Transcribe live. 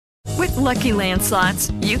With Lucky Land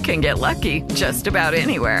Slots, you can get lucky just about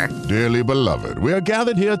anywhere. Dearly beloved, we are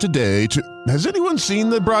gathered here today to... Has anyone seen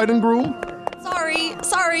the bride and groom?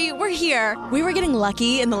 Sorry, we're here. We were getting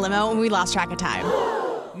lucky in the limo and we lost track of time.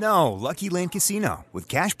 No, Lucky Land Casino, with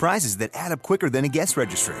cash prizes that add up quicker than a guest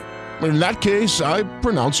registry. In that case, I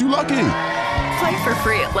pronounce you lucky. Play for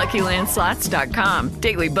free at LuckyLandSlots.com.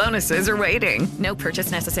 Daily bonuses are waiting. No purchase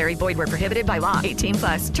necessary. Void where prohibited by law.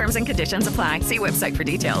 18+. Terms and conditions apply. See website for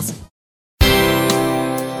details.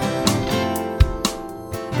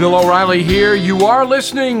 Bill O'Reilly here. You are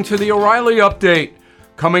listening to the O'Reilly Update.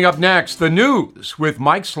 Coming up next, the news with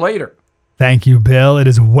Mike Slater. Thank you, Bill. It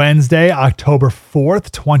is Wednesday, October 4th,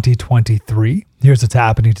 2023. Here's what's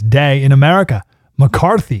happening today in America.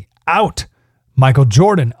 McCarthy out. Michael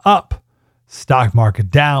Jordan up. Stock market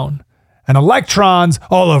down. And electrons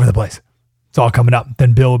all over the place. It's all coming up.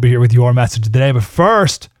 Then Bill will be here with your message of the day. But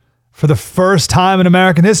first, for the first time in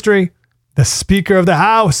American history, the Speaker of the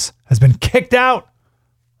House has been kicked out.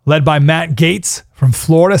 Led by Matt Gaetz from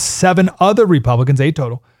Florida, 7 other Republicans, 8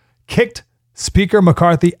 total, kicked Speaker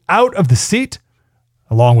McCarthy out of the seat,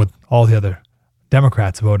 along with all the other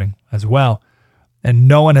Democrats voting as well. And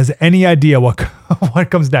no one has any idea what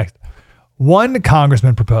comes next. One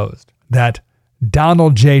congressman proposed that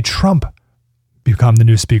Donald J. Trump become the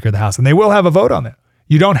new Speaker of the House, and they will have a vote on it.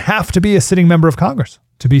 You don't have to be a sitting member of Congress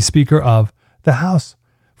to be Speaker of the House.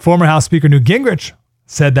 Former House Speaker Newt Gingrich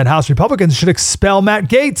said that House Republicans should expel Matt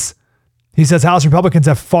Gaetz. He says House Republicans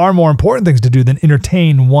have far more important things to do than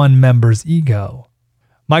entertain one member's ego.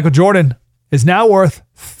 Michael Jordan is now worth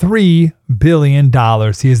 $3 billion.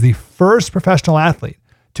 He is the first professional athlete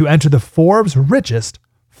to enter the Forbes richest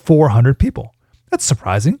 400 people. That's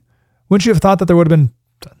surprising. Wouldn't you have thought that there would have been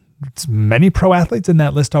many pro athletes in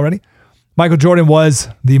that list already? Michael Jordan was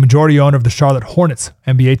the majority owner of the Charlotte Hornets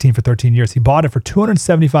NBA team for 13 years. He bought it for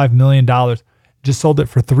 $275 million. Just sold it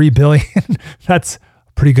for $3 billion. That's a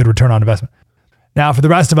pretty good return on investment. Now, for the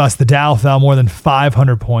rest of us, the Dow fell more than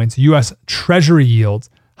 500 points. U.S. Treasury yields,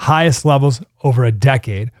 highest levels over a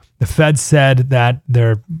decade. The Fed said that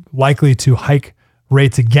they're likely to hike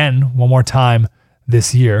rates again one more time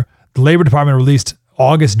this year. The Labor Department released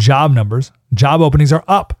August job numbers. Job openings are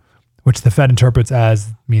up, which the Fed interprets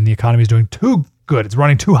as mean the economy is doing too good. It's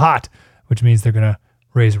running too hot, which means they're going to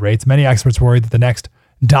raise rates. Many experts worry that the next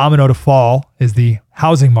domino to fall is the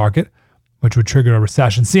housing market, which would trigger a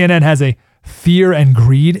recession. CNN has a fear and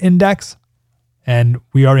greed index, and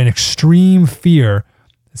we are in extreme fear.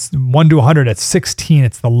 It's 1 to 100 at 16.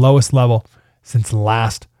 It's the lowest level since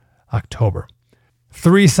last October.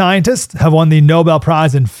 3 scientists have won the Nobel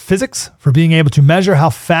Prize in Physics for being able to measure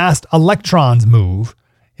how fast electrons move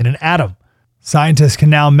in an atom. Scientists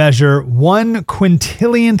can now measure 1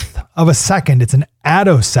 quintillionth of a second. It's an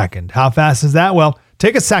attosecond. How fast is that? Well,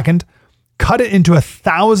 take a second, cut it into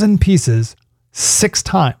 1,000 pieces 6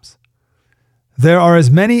 times. There are as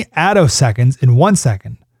many attoseconds in 1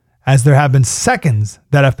 second as there have been seconds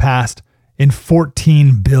that have passed in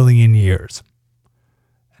 14 billion years.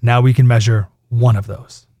 Now we can measure one of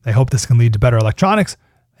those. They hope this can lead to better electronics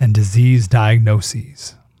and disease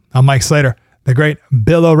diagnoses. I'm Mike Slater, the great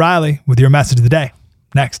Bill O'Reilly, with your message of the day.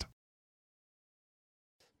 Next.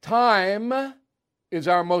 Time is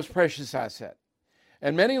our most precious asset,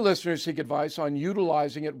 and many listeners seek advice on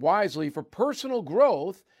utilizing it wisely for personal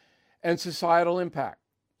growth and societal impact.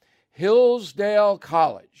 Hillsdale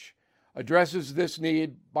College addresses this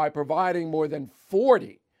need by providing more than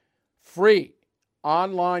 40 free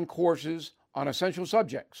online courses on essential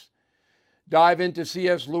subjects. Dive into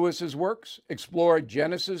C.S. Lewis's works, explore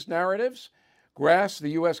Genesis narratives, grasp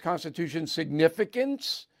the U.S. Constitution's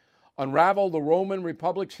significance, unravel the Roman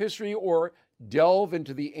Republic's history, or delve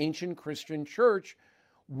into the ancient Christian church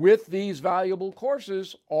with these valuable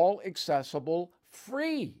courses, all accessible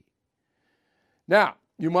free. Now,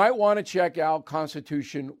 you might want to check out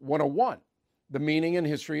Constitution 101, the meaning and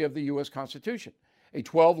history of the U.S. Constitution, a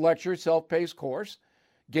 12-lecture self-paced course.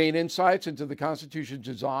 Gain insights into the Constitution's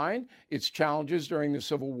design, its challenges during the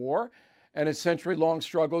Civil War, and its century-long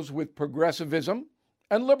struggles with progressivism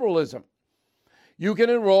and liberalism. You can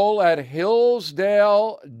enroll at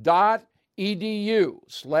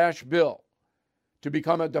hillsdale.edu/bill to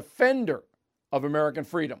become a defender of American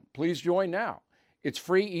freedom. Please join now. It's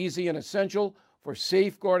free, easy, and essential for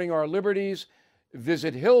safeguarding our liberties.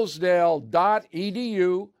 Visit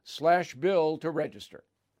hillsdale.edu/bill to register.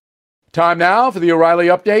 Time now for the O'Reilly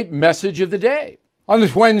Update message of the day. On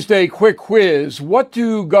this Wednesday quick quiz, what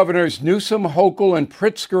do Governors Newsom, Hochul, and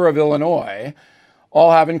Pritzker of Illinois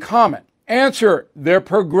all have in common? Answer: they're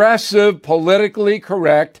progressive, politically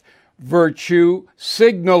correct virtue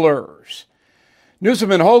signalers.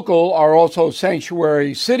 Newsom and Hochul are also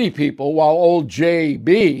sanctuary city people, while old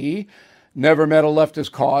JB never met a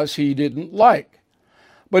leftist cause he didn't like.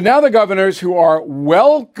 But now the governors who are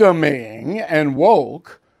welcoming and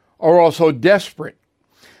woke are also desperate.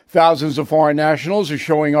 Thousands of foreign nationals are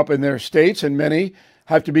showing up in their states, and many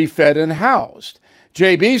have to be fed and housed.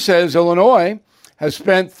 JB says Illinois has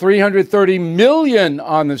spent $330 million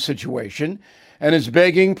on the situation and is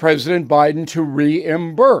begging President Biden to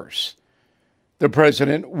reimburse. The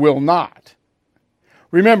president will not.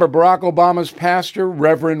 Remember Barack Obama's pastor,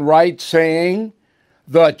 Reverend Wright, saying,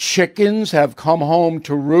 "The chickens have come home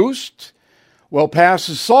to roost"? Well, pass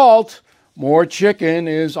the salt, more chicken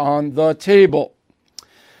is on the table.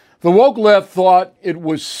 The woke left thought it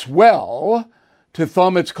was swell to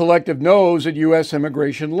thumb its collective nose at U.S.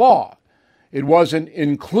 immigration law. It wasn't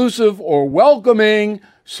inclusive or welcoming,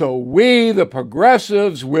 so we, the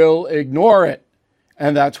progressives, will ignore it.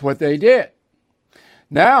 And that's what they did.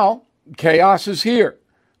 Now, chaos is here,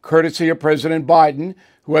 courtesy of President Biden,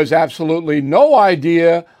 who has absolutely no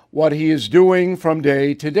idea what he is doing from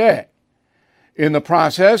day to day. In the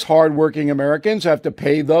process, hardworking Americans have to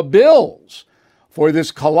pay the bills for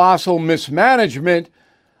this colossal mismanagement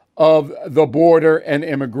of the border and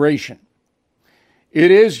immigration.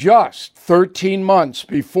 It is just 13 months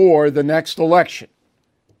before the next election,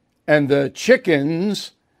 and the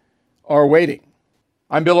chickens are waiting.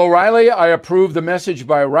 I'm Bill O'Reilly. I approve the message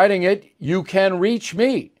by writing it. You can reach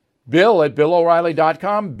me, Bill at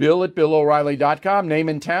BillO'Reilly.com, Bill at BillO'Reilly.com, name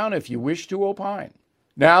and town if you wish to opine.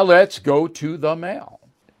 Now let's go to the mail.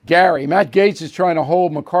 Gary, Matt Gaetz is trying to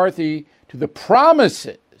hold McCarthy to the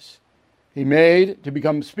promises he made to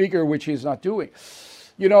become speaker, which he's not doing.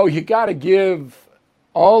 You know, you got to give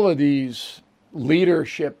all of these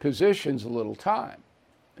leadership positions a little time,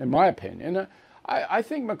 in my opinion. I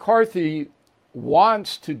think McCarthy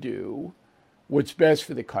wants to do what's best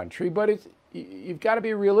for the country, but you've got to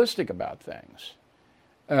be realistic about things.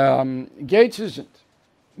 Gaetz isn't,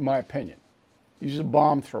 in my opinion. He's a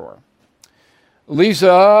bomb thrower.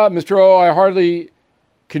 Lisa, Mr. O, I hardly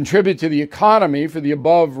contribute to the economy for the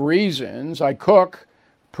above reasons. I cook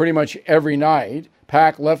pretty much every night,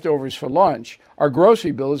 pack leftovers for lunch. Our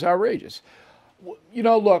grocery bill is outrageous. You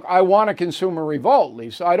know, look, I want a consumer revolt,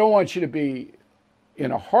 Lisa. I don't want you to be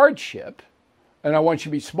in a hardship, and I want you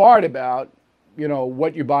to be smart about, you know,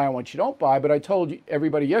 what you buy and what you don't buy. But I told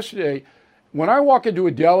everybody yesterday, when I walk into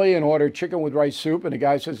a deli and order chicken with rice soup and the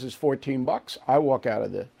guy says it's $14, I walk out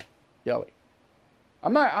of the deli.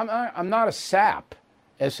 I'm not a sap.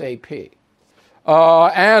 SAP.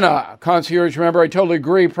 Anna, concierge, remember, I totally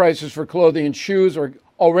agree. Prices for clothing and shoes are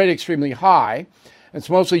already extremely high. It's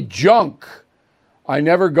mostly junk. I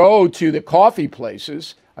never go to the coffee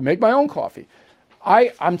places. I make my own coffee.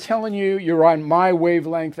 I'm telling you, you're on my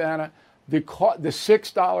wavelength, Anna. The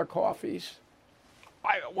 $6 coffees.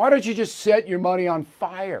 Why don't you just set your money on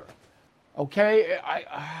fire? Okay?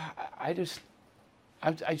 I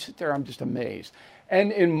sit there, I'm just amazed.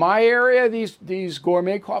 And in my area, these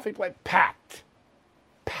gourmet coffee places, packed.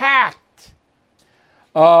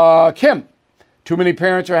 Kim, too many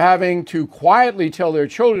parents are having to quietly tell their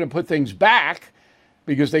children to put things back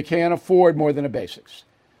because they can't afford more than the basics.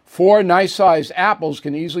 4 nice-sized apples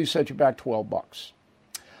can easily set you back $12.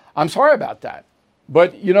 I'm sorry about that.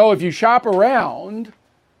 But, you know, if you shop around,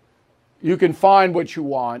 you can find what you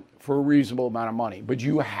want for a reasonable amount of money. But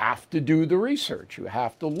you have to do the research. You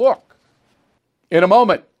have to look. In a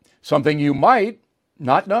moment, something you might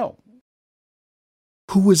not know.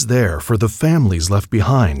 Who is there for the families left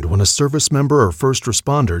behind when a service member or first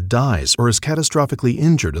responder dies or is catastrophically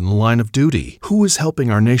injured in the line of duty? Who is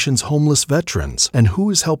helping our nation's homeless veterans? And who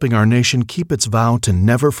is helping our nation keep its vow to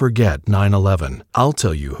never forget 9/11? I'll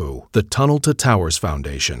tell you who. The Tunnel to Towers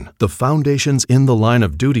Foundation. The foundation's In the Line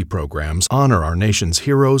of Duty programs honor our nation's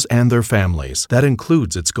heroes and their families. That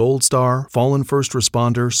includes its Gold Star, Fallen First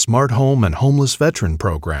Responder, Smart Home, and Homeless Veteran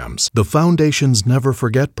programs. The foundation's Never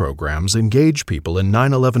Forget programs engage people in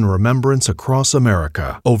 9/11 remembrance across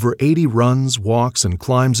America. Over 80 runs, walks, and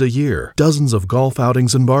climbs a year, dozens of golf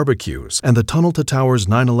outings and barbecues, and the Tunnel to Towers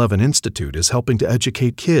 9/11 Institute is helping to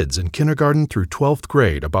educate kids in kindergarten through 12th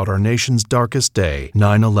grade about our nation's darkest day,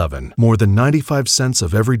 9/11. More than 95 cents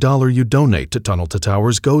of every dollar you donate to Tunnel to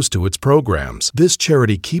Towers goes to its programs. This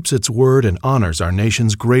charity keeps its word and honors our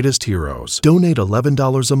nation's greatest heroes. Donate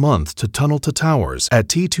 $11 a month to Tunnel to Towers at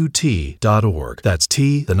T2T.org. That's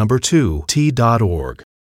T2T.org.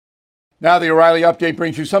 Now the O'Reilly Update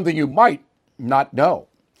brings you something you might not know.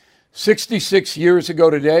 66 years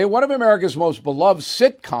ago today, one of America's most beloved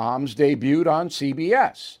sitcoms debuted on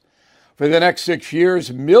CBS. For the next 6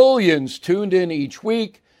 years, millions tuned in each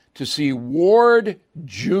week to see Ward,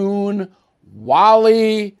 June,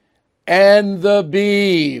 Wally, and the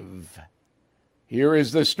Beav. Here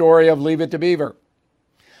is the story of Leave It to Beaver.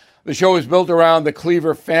 The show is built around the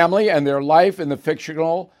Cleaver family and their life in the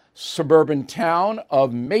fictional suburban town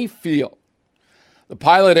of Mayfield. The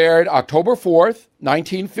pilot aired October 4th,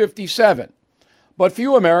 1957, but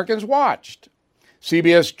few Americans watched.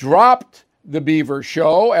 CBS dropped the Beaver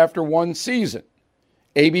show after one season.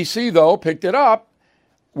 ABC, though, picked it up,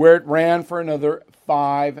 where it ran for another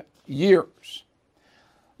 5 years.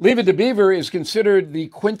 Leave It to Beaver is considered the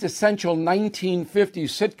quintessential 1950s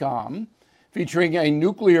sitcom, featuring a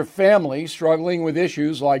nuclear family struggling with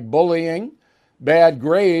issues like bullying, bad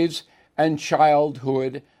grades, and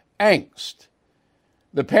childhood angst.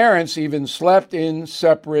 The parents even slept in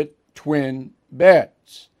separate twin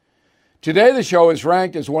beds. Today, the show is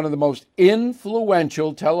ranked as one of the most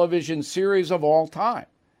influential television series of all time.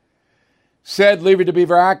 Said Leave It to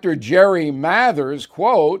Beaver actor Jerry Mathers,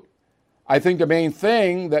 quote, "I think the main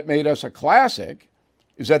thing that made us a classic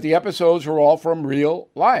is that the episodes were all from real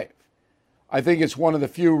life. I think it's one of the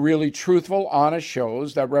few really truthful, honest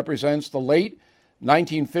shows that represents the late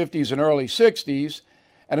 1950s and early 60s,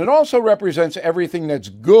 and it also represents everything that's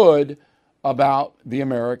good about the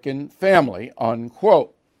American family,"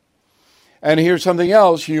 unquote. And here's something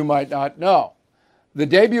else you might not know. The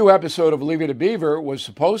debut episode of Leave It to Beaver was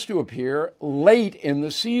supposed to appear late in the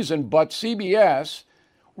season, but CBS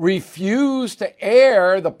refused to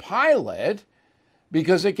air the pilot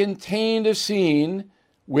because it contained a scene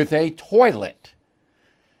with a toilet.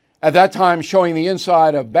 At that time, showing the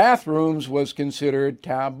inside of bathrooms was considered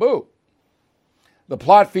taboo. The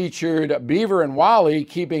plot featured Beaver and Wally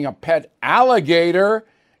keeping a pet alligator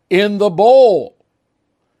in the bowl.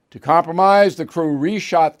 To compromise, the crew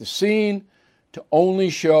reshot the scene to only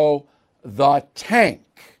show the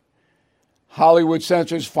tank. Hollywood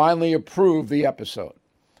censors finally approved the episode.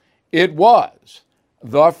 It was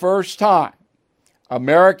the first time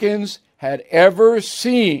Americans had ever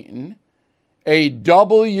seen a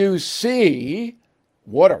WC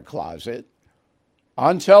water closet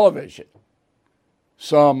on television.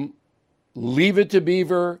 Some Leave It to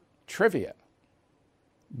Beaver trivia.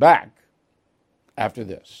 Back after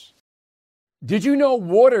this. Did you know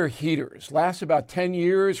water heaters last about 10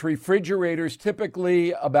 years, refrigerators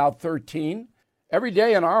typically about 13? Every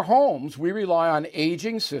day in our homes, we rely on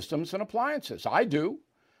aging systems and appliances. I do.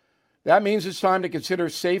 That means it's time to consider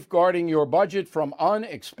safeguarding your budget from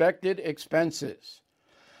unexpected expenses.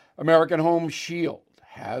 American Home Shield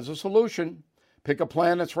has a solution. Pick a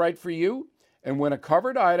plan that's right for you, and when a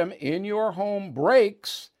covered item in your home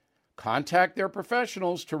breaks, contact their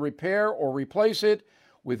professionals to repair or replace it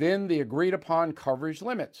within the agreed-upon coverage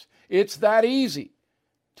limits. It's that easy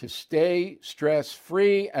to stay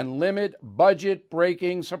stress-free and limit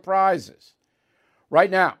budget-breaking surprises. Right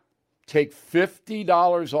now, take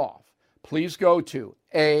 $50 off. Please go to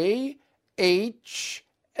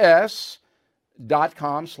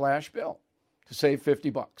ahs.com/bill to save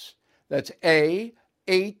 $50. That's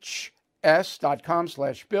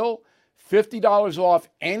ahs.com/bill. $50 off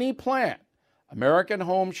any plan. American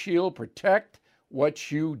Home Shield, protect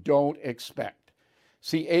what you don't expect.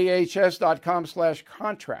 See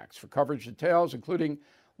ahs.com/contracts for coverage details, including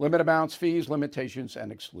limit amounts, fees, limitations,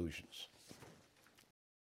 and exclusions.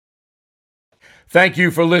 Thank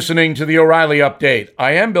you for listening to the O'Reilly Update.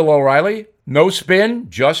 I am Bill O'Reilly. No spin,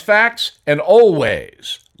 just facts, and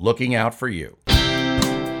always looking out for you.